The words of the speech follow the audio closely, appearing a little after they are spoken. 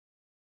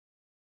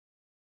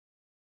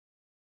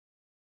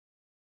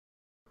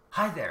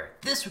Hi there,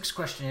 this week's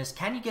question is,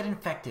 can you get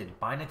infected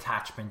by an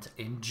attachment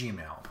in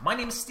Gmail? My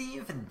name is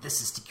Steve and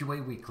this is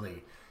TQA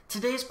Weekly.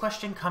 Today's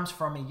question comes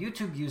from a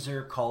YouTube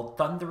user called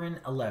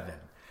Thunderin11.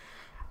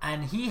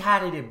 And he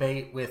had a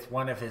debate with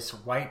one of his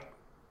white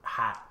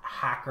hat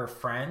hacker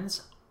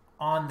friends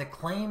on the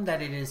claim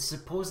that it is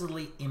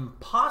supposedly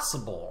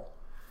impossible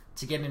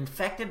to get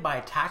infected by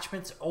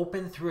attachments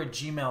open through a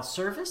Gmail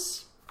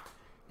service.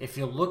 If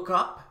you look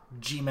up,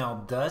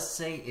 Gmail does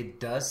say it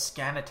does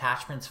scan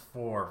attachments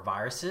for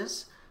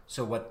viruses.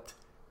 So what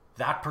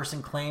that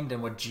person claimed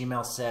and what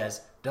Gmail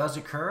says does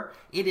occur.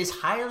 It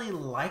is highly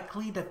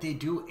likely that they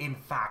do in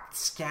fact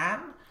scan.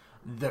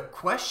 The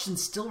question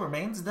still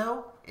remains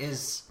though,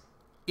 is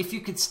if you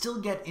could still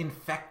get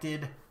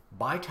infected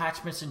by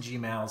attachments in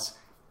Gmails,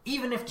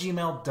 even if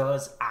Gmail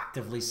does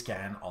actively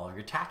scan all of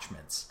your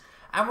attachments.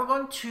 And we're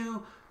going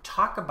to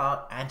talk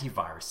about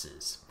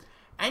antiviruses.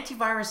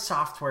 Antivirus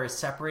software is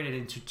separated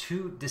into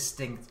two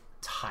distinct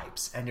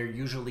types, and they're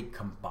usually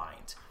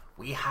combined.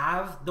 We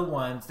have the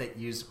ones that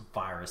use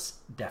virus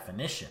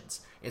definitions.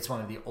 It's one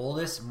of the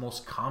oldest,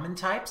 most common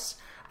types,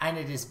 and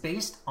it is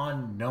based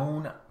on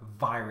known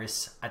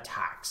virus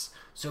attacks.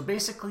 So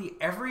basically,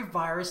 every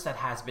virus that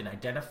has been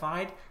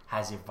identified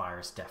has a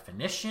virus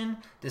definition.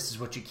 This is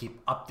what you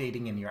keep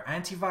updating in your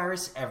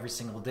antivirus every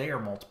single day or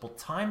multiple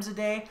times a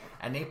day,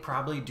 and they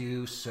probably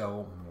do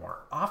so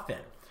more often.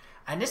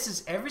 And this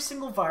is every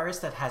single virus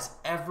that has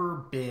ever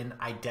been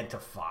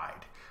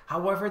identified.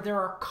 However, there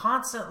are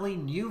constantly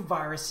new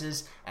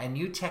viruses and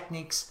new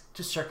techniques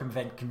to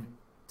circumvent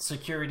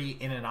security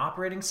in an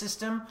operating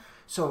system.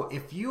 So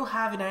if you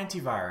have an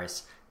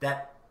antivirus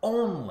that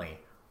only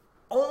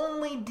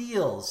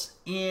deals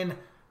in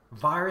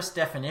virus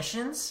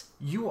definitions,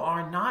 you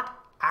are not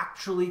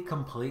actually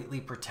completely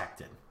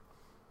protected.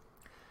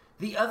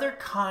 The other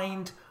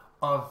kind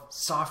of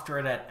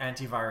software that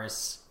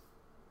antivirus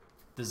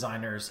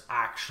designers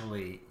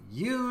actually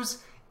use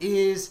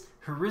is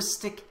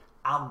heuristic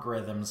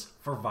algorithms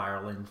for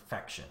viral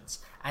infections.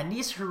 And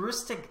these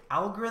heuristic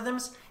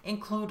algorithms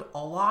include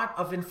a lot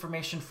of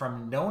information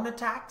from known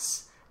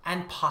attacks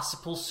and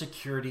possible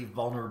security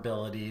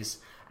vulnerabilities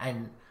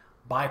and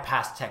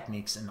bypass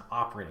techniques in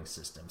operating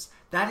systems.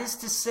 That is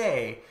to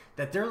say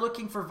that they're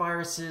looking for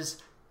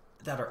viruses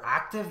that are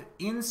active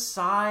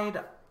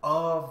inside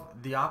of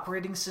the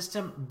operating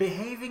system,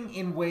 behaving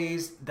in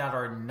ways that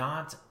are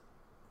not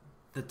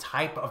the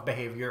type of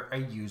behavior a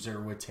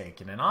user would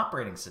take in an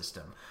operating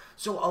system.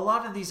 So a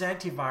lot of these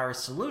antivirus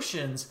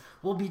solutions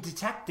will be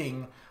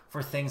detecting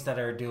for things that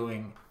are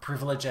doing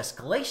privilege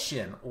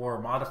escalation or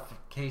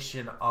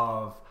modification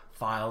of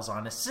files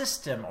on a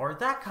system or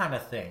that kind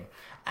of thing.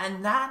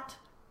 And that,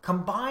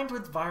 combined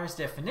with virus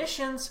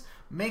definitions,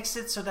 makes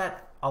it so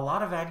that a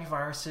lot of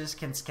antiviruses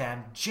can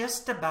scan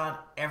just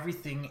about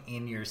everything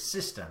in your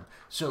system.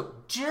 So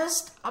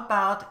just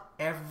about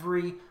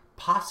every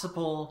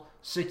possible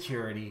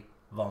security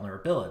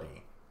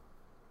vulnerability.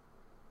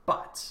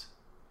 But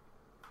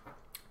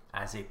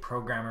as a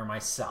programmer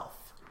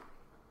myself,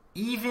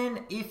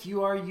 even if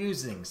you are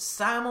using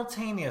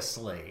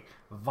simultaneously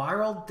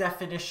viral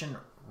definition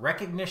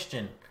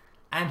recognition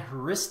and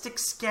heuristic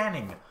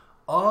scanning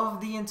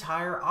of the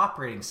entire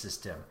operating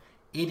system,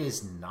 it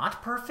is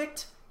not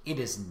perfect, it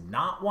is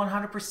not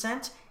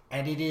 100%,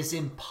 and it is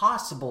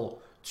impossible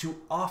to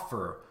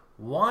offer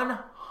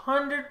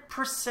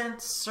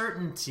 100%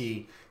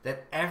 certainty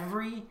that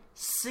every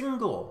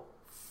single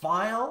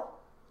file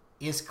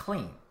is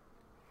clean.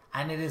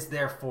 And it is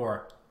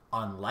therefore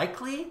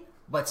unlikely,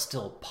 but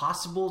still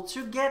possible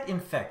to get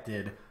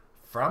infected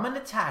from an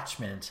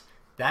attachment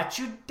that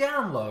you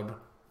download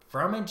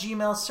from a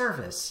Gmail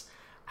service.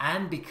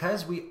 And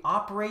because we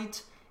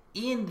operate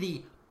in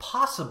the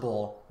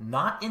possible,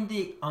 not in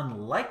the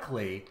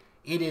unlikely,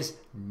 it is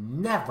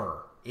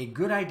never a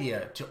good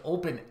idea to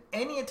open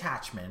any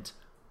attachment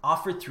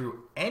offered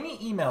through any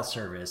email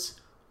service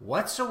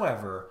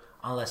whatsoever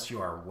unless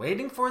you are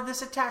waiting for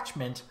this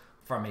attachment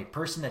from a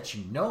person that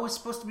you know is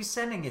supposed to be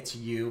sending it to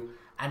you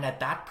and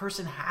that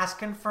person has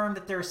confirmed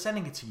that they're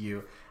sending it to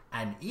you,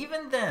 and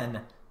even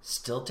then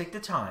still take the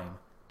time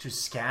to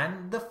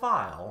scan the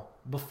file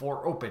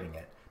before opening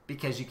it,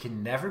 because you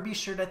can never be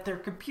sure that their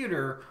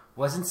computer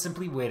wasn't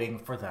simply waiting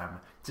for them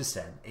to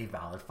send a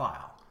valid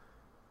file.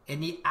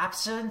 In the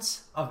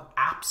absence of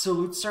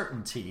absolute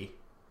certainty,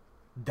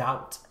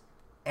 doubt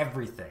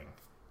everything,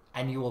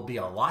 and you will be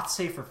a lot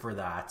safer for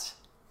that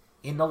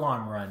in the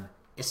long run,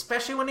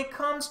 especially when it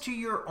comes to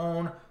your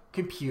own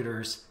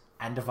computers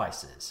and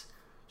devices.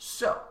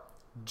 So,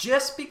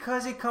 just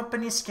because a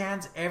company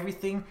scans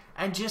everything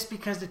and just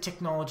because the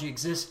technology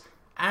exists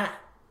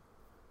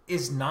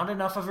is not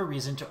enough of a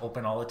reason to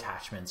open all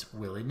attachments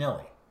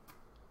willy-nilly.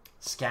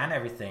 Scan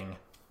everything,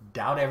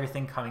 doubt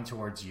everything coming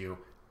towards you,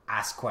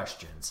 ask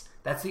questions.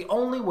 That's the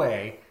only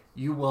way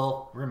you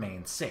will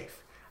remain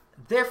safe.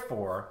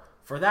 Therefore,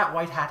 for that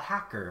white hat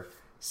hacker,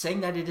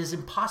 saying that it is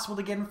impossible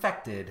to get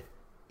infected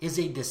is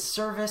a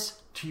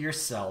disservice to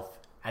yourself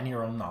and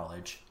your own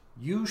knowledge.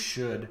 You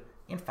should,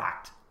 in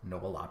fact, know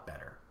a lot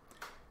better.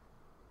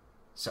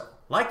 So,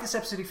 like this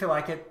episode if you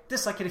like it,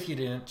 dislike it if you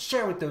didn't,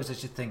 share with those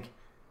that you think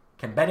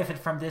can benefit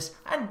from this,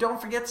 and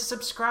don't forget to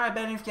subscribe.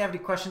 And if you have any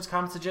questions,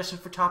 comments,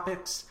 suggestions for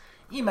topics,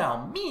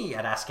 email me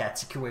at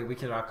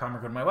ask@tqaweekly.com or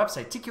go to my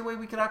website,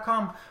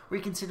 tqaweekly.com, where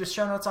you can see the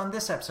show notes on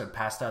this episode,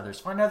 past others,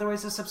 find other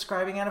ways of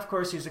subscribing, and of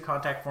course use the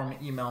contact form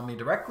and email me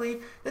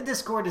directly. The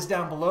Discord is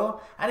down below,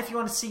 and if you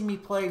want to see me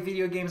play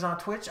video games on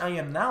Twitch, I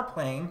am now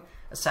playing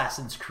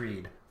Assassin's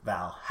Creed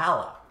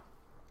Valhalla.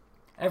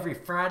 Every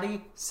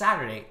Friday,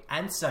 Saturday,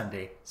 and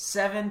Sunday,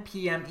 7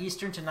 p.m.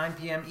 Eastern to 9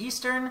 p.m.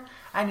 Eastern,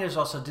 and there's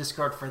also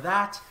Discord for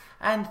that.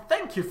 And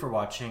thank you for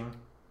watching,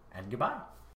 and goodbye.